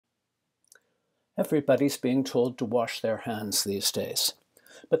Everybody's being told to wash their hands these days,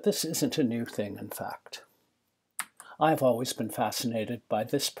 but this isn't a new thing, in fact. I've always been fascinated by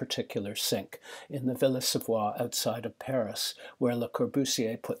this particular sink in the Villa Savoye outside of Paris, where Le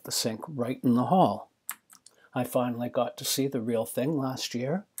Corbusier put the sink right in the hall. I finally got to see the real thing last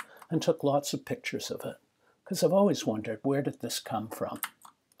year and took lots of pictures of it, because I've always wondered, where did this come from?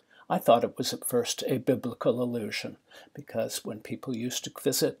 I thought it was at first a biblical allusion, because when people used to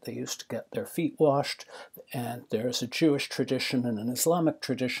visit, they used to get their feet washed, and there's a Jewish tradition and an Islamic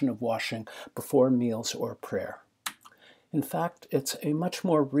tradition of washing before meals or prayer. In fact, it's a much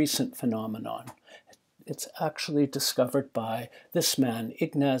more recent phenomenon. It's actually discovered by this man,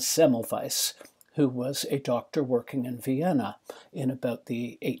 Ignaz Semmelweis, who was a doctor working in Vienna in about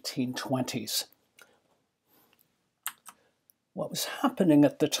the 1820s. What was happening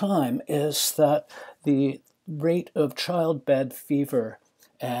at the time is that the rate of childbed fever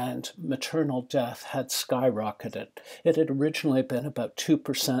and maternal death had skyrocketed. It had originally been about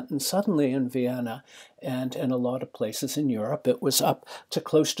 2%, and suddenly in Vienna and in a lot of places in Europe, it was up to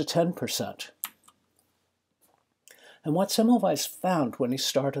close to 10%. And what Semmelweis found when he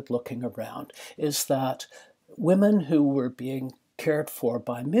started looking around is that women who were being cared for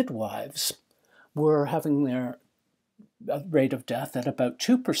by midwives were having their rate of death at about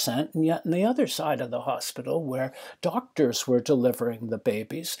 2%, and yet on the other side of the hospital, where doctors were delivering the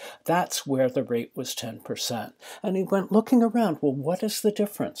babies, that's where the rate was 10%. And he went looking around, well, what is the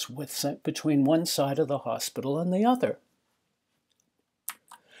difference between one side of the hospital and the other?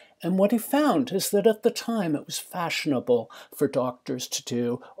 And what he found is that at the time it was fashionable for doctors to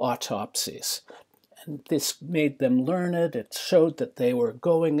do autopsies. And this made them learned. It showed that they were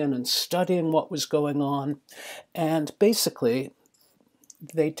going in and studying what was going on. And basically,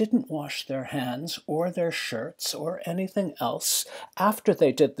 they didn't wash their hands or their shirts or anything else after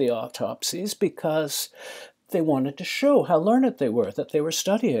they did the autopsies because they wanted to show how learned they were, that they were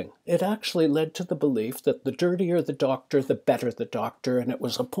studying. It actually led to the belief that the dirtier the doctor, the better the doctor, and it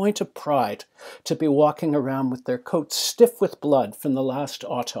was a point of pride to be walking around with their coats stiff with blood from the last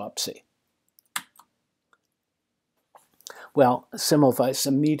autopsy. Well, Semmelweis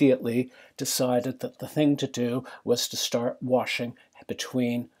immediately decided that the thing to do was to start washing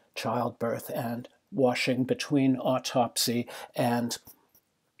between childbirth and washing between autopsy and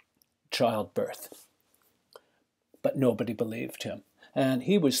childbirth. But nobody believed him. And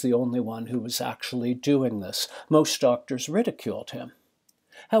he was the only one who was actually doing this. Most doctors ridiculed him.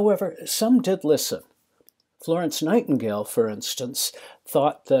 However, some did listen. Florence Nightingale, for instance,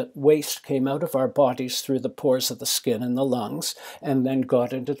 thought that waste came out of our bodies through the pores of the skin and the lungs and then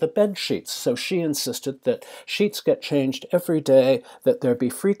got into the bed sheets. So she insisted that sheets get changed every day, that there be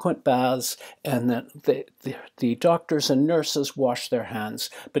frequent baths, and that the doctors and nurses wash their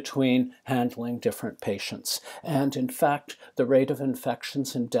hands between handling different patients. And in fact, the rate of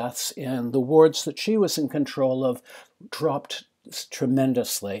infections and deaths in the wards that she was in control of dropped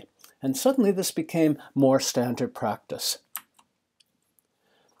tremendously. And suddenly this became more standard practice.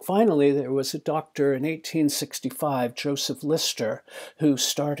 Finally, there was a doctor in 1865, Joseph Lister, who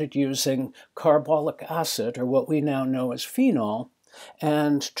started using carbolic acid, or what we now know as phenol,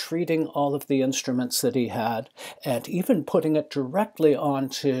 and treating all of the instruments that he had, and even putting it directly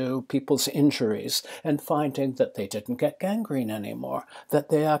onto people's injuries, and finding that they didn't get gangrene anymore, that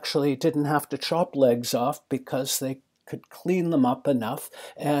they actually didn't have to chop legs off because they could clean them up enough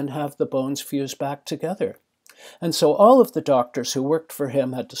and have the bones fuse back together. And so all of the doctors who worked for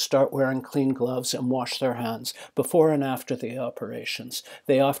him had to start wearing clean gloves and wash their hands before and after the operations.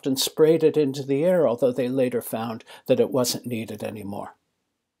 They often sprayed it into the air, although they later found that it wasn't needed anymore.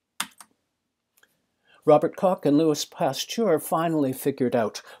 Robert Koch and Louis Pasteur finally figured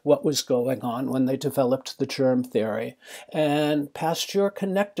out what was going on when they developed the germ theory. And Pasteur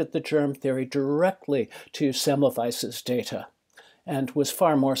connected the germ theory directly to Semmelweis's data and was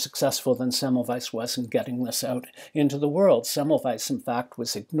far more successful than Semmelweis was in getting this out into the world. Semmelweis, in fact,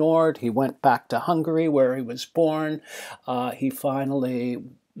 was ignored. He went back to Hungary, where he was born. He finally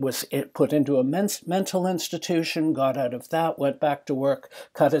was put into a mental institution, got out of that, went back to work,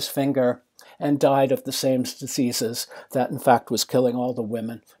 cut his finger, and died of the same diseases that, in fact, was killing all the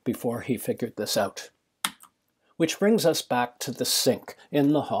women before he figured this out. Which brings us back to the sink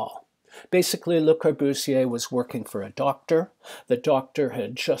in the hall. Basically, Le Corbusier was working for a doctor. The doctor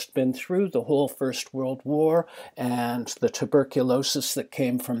had just been through the whole First World War and the tuberculosis that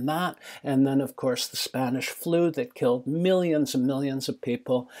came from that, and then, of course, the Spanish flu that killed millions and millions of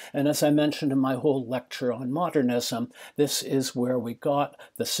people. And as I mentioned in my whole lecture on modernism, this is where we got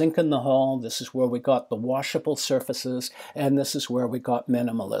the sink in the hall, this is where we got the washable surfaces, and this is where we got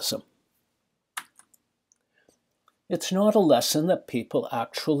minimalism. It's not a lesson that people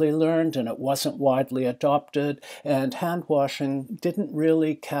actually learned, and it wasn't widely adopted, and hand washing didn't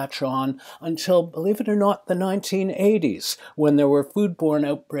really catch on until, believe it or not, the 1980s, when there were foodborne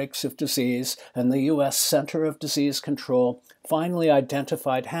outbreaks of disease, and the US Center of Disease Control finally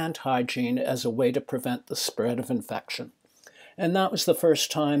identified hand hygiene as a way to prevent the spread of infection. And that was the first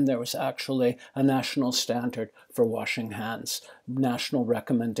time there was actually a national standard for washing hands, national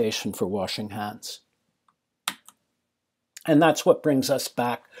recommendation for washing hands. And that's what brings us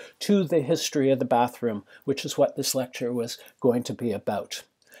back to the history of the bathroom, which is what this lecture was going to be about.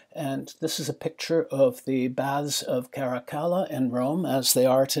 And this is a picture of the baths of Caracalla in Rome as they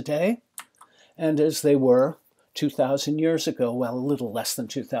are today, and as they were 2,000 years ago, well, a little less than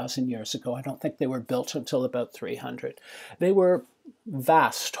 2,000 years ago. I don't think they were built until about 300. They were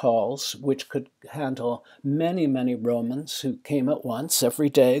vast halls which could handle many, many Romans who came at once. Every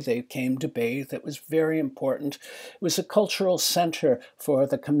day they came to bathe. It was very important. It was a cultural center for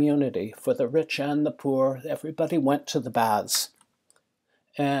the community, for the rich and the poor. Everybody went to the baths.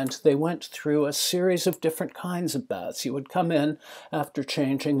 And they went through a series of different kinds of baths. You would come in after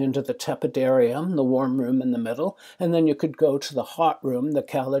changing into the tepidarium, the warm room in the middle, and then you could go to the hot room, the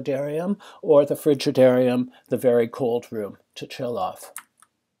calidarium, or the frigidarium, the very cold room, to chill off.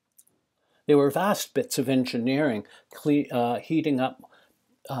 They were vast bits of engineering, heating up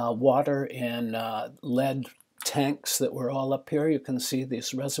water in lead tanks that were all up here. You can see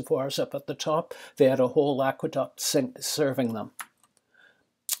these reservoirs up at the top. They had a whole aqueduct sink serving them.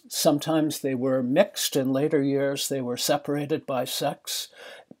 Sometimes they were mixed. In later years, they were separated by sex,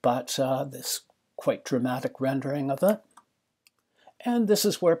 but this quite dramatic rendering of it. And this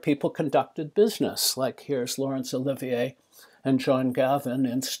is where people conducted business. Like here's Laurence Olivier and John Gavin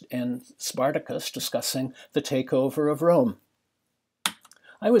in Spartacus discussing the takeover of Rome.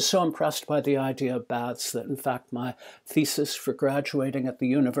 I was so impressed by the idea of baths that, in fact, my thesis for graduating at the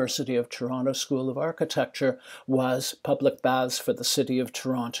University of Toronto School of Architecture was public baths for the city of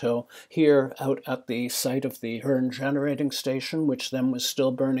Toronto, here out at the site of the Hearn generating station, which then was still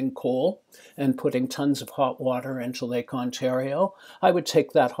burning coal and putting tons of hot water into Lake Ontario. I would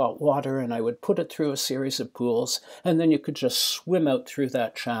take that hot water and I would put it through a series of pools, and then you could just swim out through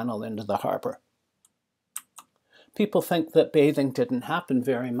that channel into the harbor. People think that bathing didn't happen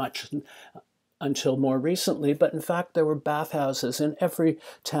very much until more recently, but in fact there were bathhouses in every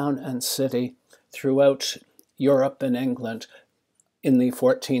town and city throughout Europe and England in the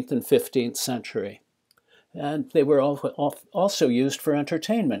 14th and 15th century. And they were also used for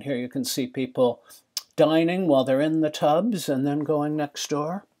entertainment. Here you can see people dining while they're in the tubs and then going next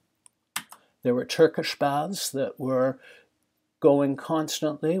door. There were Turkish baths that were going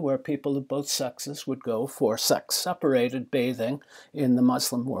constantly, where people of both sexes would go for sex-separated bathing in the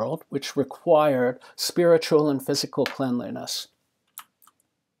Muslim world, which required spiritual and physical cleanliness.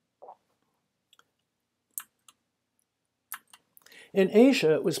 In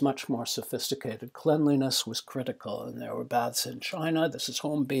Asia, it was much more sophisticated. Cleanliness was critical, and there were baths in China. This is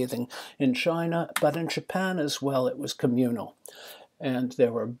home bathing in China, but in Japan as well, it was communal. And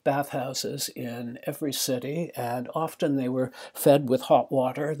there were bathhouses in every city, and often they were fed with hot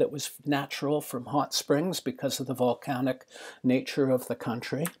water that was natural from hot springs because of the volcanic nature of the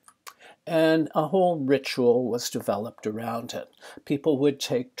country. And a whole ritual was developed around it. People would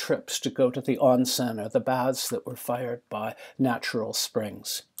take trips to go to the onsen, or the baths that were fired by natural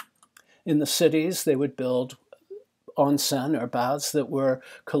springs. In the cities, they would build onsen, or baths that were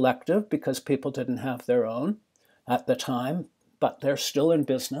collective because people didn't have their own at the time. But they're still in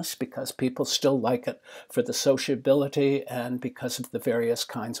business because people still like it for the sociability and because of the various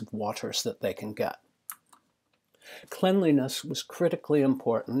kinds of waters that they can get. Cleanliness was critically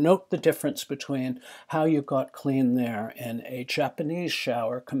important. Note the difference between how you got clean there in a Japanese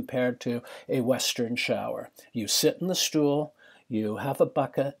shower compared to a Western shower. You sit in the stool, you have a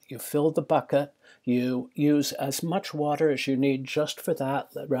bucket, you fill the bucket, you use as much water as you need just for that,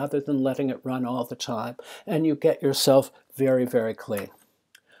 rather than letting it run all the time, and you get yourself very, very clean.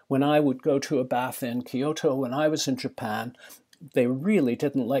 When I would go to a bath in Kyoto when I was in Japan, they really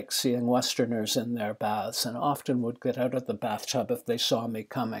didn't like seeing Westerners in their baths and often would get out of the bathtub if they saw me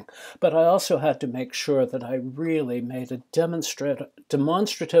coming. But I also had to make sure that I really made a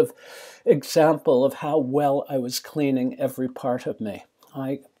demonstrative example of how well I was cleaning every part of me.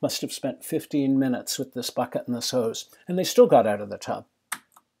 I must have spent 15 minutes with this bucket and this hose, and they still got out of the tub.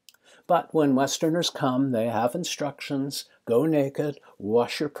 But when Westerners come, they have instructions: go naked,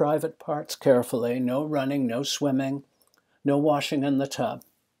 wash your private parts carefully, no running, no swimming, no washing in the tub.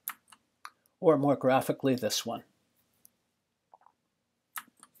 Or more graphically, this one.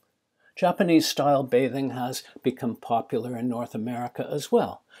 Japanese-style bathing has become popular in North America as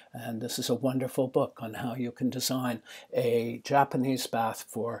well. And this is a wonderful book on how you can design a Japanese bath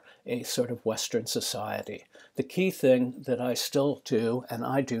for a sort of Western society. The key thing that I still do, and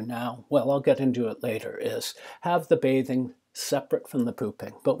I do now, well, I'll get into it later, is have the bathing separate from the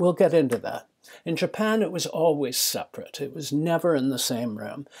pooping. But we'll get into that. In Japan, it was always separate. It was never in the same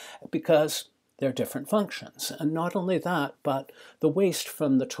room because they're different functions. And not only that, but the waste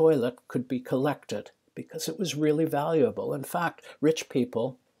from the toilet could be collected because it was really valuable. In fact, rich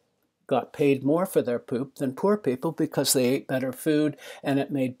people got paid more for their poop than poor people because they ate better food and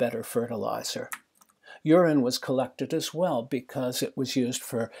it made better fertilizer. Urine was collected as well because it was used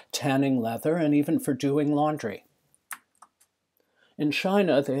for tanning leather and even for doing laundry. In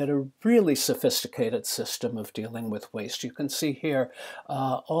China, they had a really sophisticated system of dealing with waste. You can see here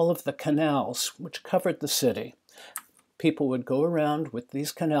all of the canals which covered the city. People would go around with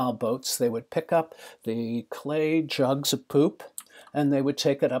these canal boats. They would pick up the clay jugs of poop and they would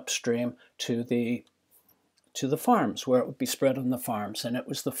take it upstream to the farms where it would be spread on the farms, and it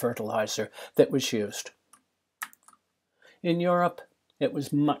was the fertilizer that was used. In Europe, it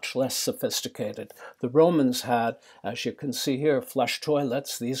was much less sophisticated. The Romans had, as you can see here, flush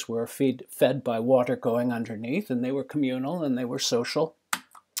toilets. These were fed by water going underneath, and they were communal and they were social.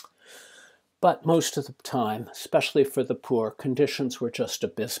 But most of the time, especially for the poor, conditions were just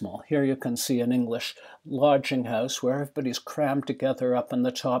abysmal. Here you can see an English lodging house where everybody's crammed together up on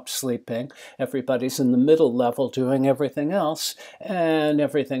the top sleeping. Everybody's in the middle level doing everything else, and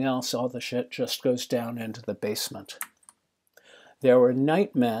everything else, all the shit, just goes down into the basement. There were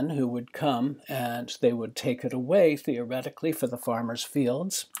nightmen who would come and they would take it away, theoretically, for the farmers'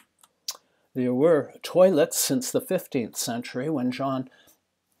 fields. There were toilets since the 15th century when John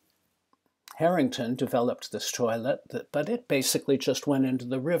Harrington developed this toilet, but it basically just went into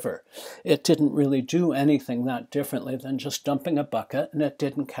the river. It didn't really do anything that differently than just dumping a bucket, and it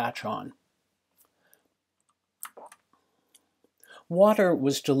didn't catch on. Water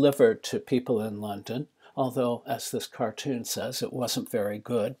was delivered to people in London, although, as this cartoon says, it wasn't very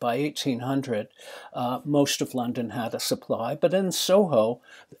good. By 1800, most of London had a supply, but in Soho,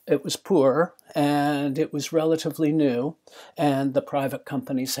 it was poor, and it was relatively new, and the private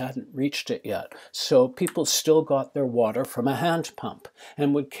companies hadn't reached it yet. So people still got their water from a hand pump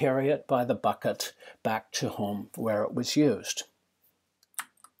and would carry it by the bucket back to home where it was used.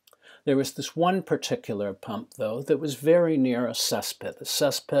 There was this one particular pump, though, that was very near a cesspit. A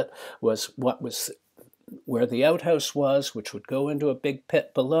cesspit was where the outhouse was, which would go into a big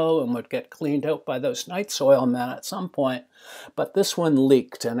pit below and would get cleaned out by those night soil men at some point. But this one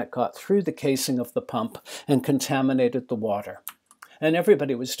leaked, and it got through the casing of the pump and contaminated the water. And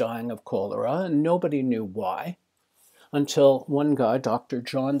everybody was dying of cholera, and nobody knew why, until one guy, Dr.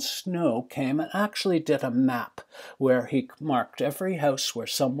 John Snow, came and actually did a map where he marked every house where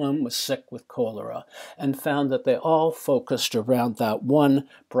someone was sick with cholera and found that they all focused around that one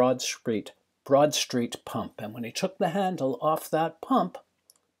Broad Street pump. And when he took the handle off that pump,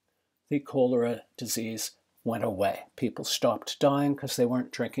 the cholera disease went away. People stopped dying because they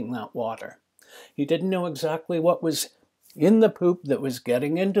weren't drinking that water. He didn't know exactly what was in the poop that was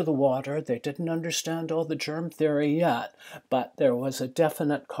getting into the water. They didn't understand all the germ theory yet, but there was a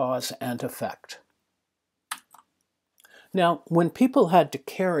definite cause and effect. Now, when people had to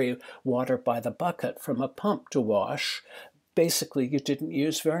carry water by the bucket from a pump to wash, basically you didn't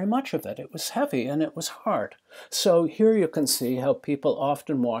use very much of it. It was heavy and it was hard. So here you can see how people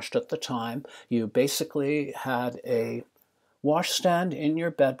often washed at the time. You basically had a washstand in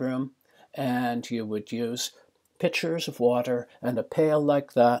your bedroom, and you would use pitchers of water and a pail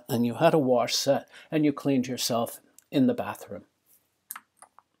like that, and you had a wash set, and you cleaned yourself in the bathroom.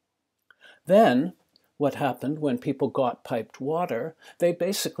 Then what happened when people got piped water, they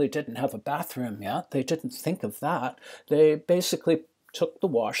basically didn't have a bathroom yet. They didn't think of that. They basically took the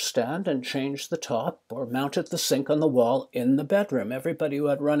washstand and changed the top or mounted the sink on the wall in the bedroom. Everybody who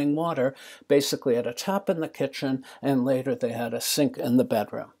had running water basically had a tap in the kitchen, and later they had a sink in the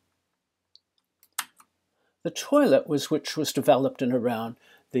bedroom. The toilet which was developed in around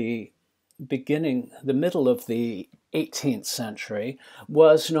the middle of the 18th century,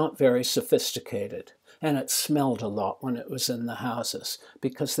 was not very sophisticated. And it smelled a lot when it was in the houses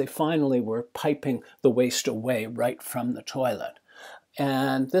because they finally were piping the waste away right from the toilet.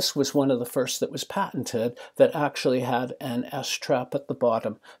 And this was one of the first that was patented that actually had an S-trap at the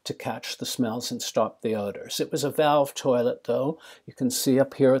bottom to catch the smells and stop the odors. It was a valve toilet, though. You can see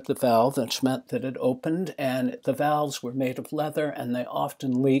up here at the valve, which meant that it opened, and the valves were made of leather and they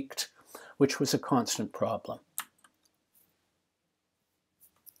often leaked, which was a constant problem.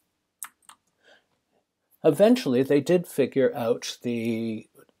 Eventually, they did figure out to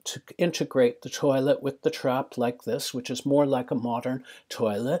integrate the toilet with the trap like this, which is more like a modern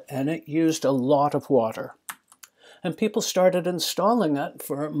toilet, and it used a lot of water. And people started installing it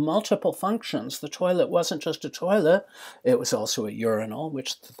for multiple functions. The toilet wasn't just a toilet, it was also a urinal,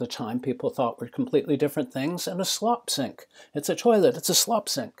 which at the time people thought were completely different things, and a slop sink. It's a toilet, it's a slop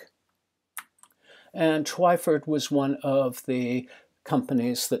sink. And Twyford was one of the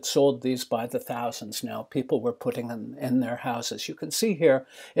companies that sold these by the thousands now. People were putting them in their houses. You can see here,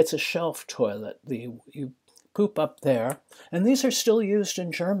 it's a shelf toilet. You poop up there. And these are still used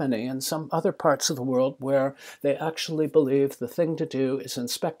in Germany and some other parts of the world where they actually believe the thing to do is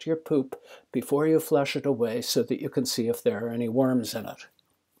inspect your poop before you flush it away so that you can see if there are any worms in it.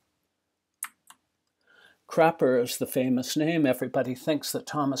 Crapper is the famous name. Everybody thinks that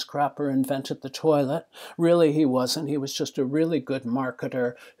Thomas Crapper invented the toilet. Really, he wasn't. He was just a really good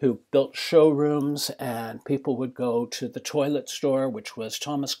marketer who built showrooms, and people would go to the toilet store, which was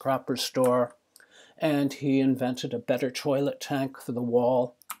Thomas Crapper's store, and he invented a better toilet tank for the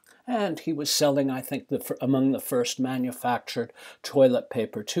wall. And he was selling, I think, among the first manufactured toilet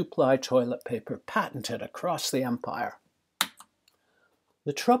paper, two-ply toilet paper, patented across the empire.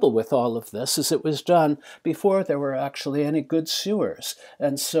 The trouble with all of this is it was done before there were actually any good sewers.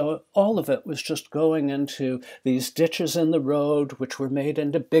 And so all of it was just going into these ditches in the road, which were made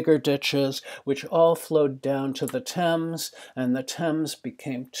into bigger ditches, which all flowed down to the Thames. And the Thames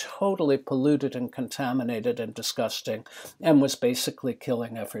became totally polluted and contaminated and disgusting and was basically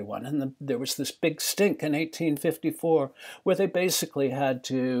killing everyone. And there was this big stink in 1854 where they basically had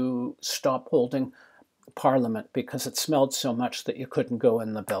to stop holding Parliament because it smelled so much that you couldn't go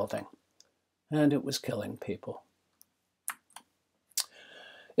in the building. And it was killing people.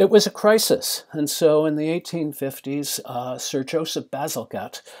 It was a crisis, and so in the 1850s, Sir Joseph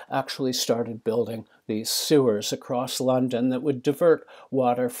Bazalgette actually started building these sewers across London that would divert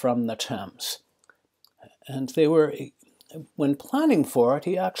water from the Thames. And they were, when planning for it,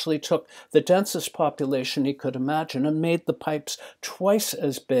 he actually took the densest population he could imagine and made the pipes twice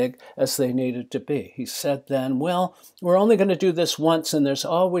as big as they needed to be. He said then, well, we're only going to do this once, and there's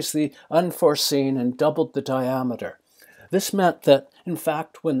always the unforeseen, and doubled the diameter. This meant that, in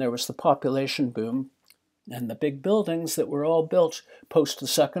fact, when there was the population boom and the big buildings that were all built post the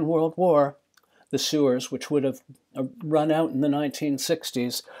Second World War, the sewers, which would have run out in the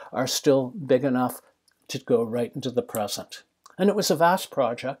 1960s, are still big enough to go right into the present. And it was a vast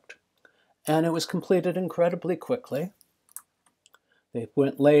project, and it was completed incredibly quickly. They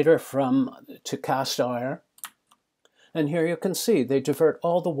went later to cast iron, and here you can see they divert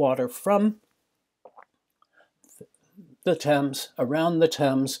all the water from the Thames, around the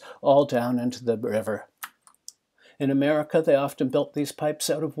Thames, all down into the river. In America, they often built these pipes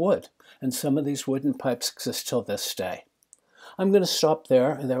out of wood, and some of these wooden pipes exist till this day. I'm going to stop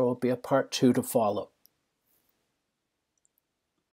there, and there will be a part 2 to follow.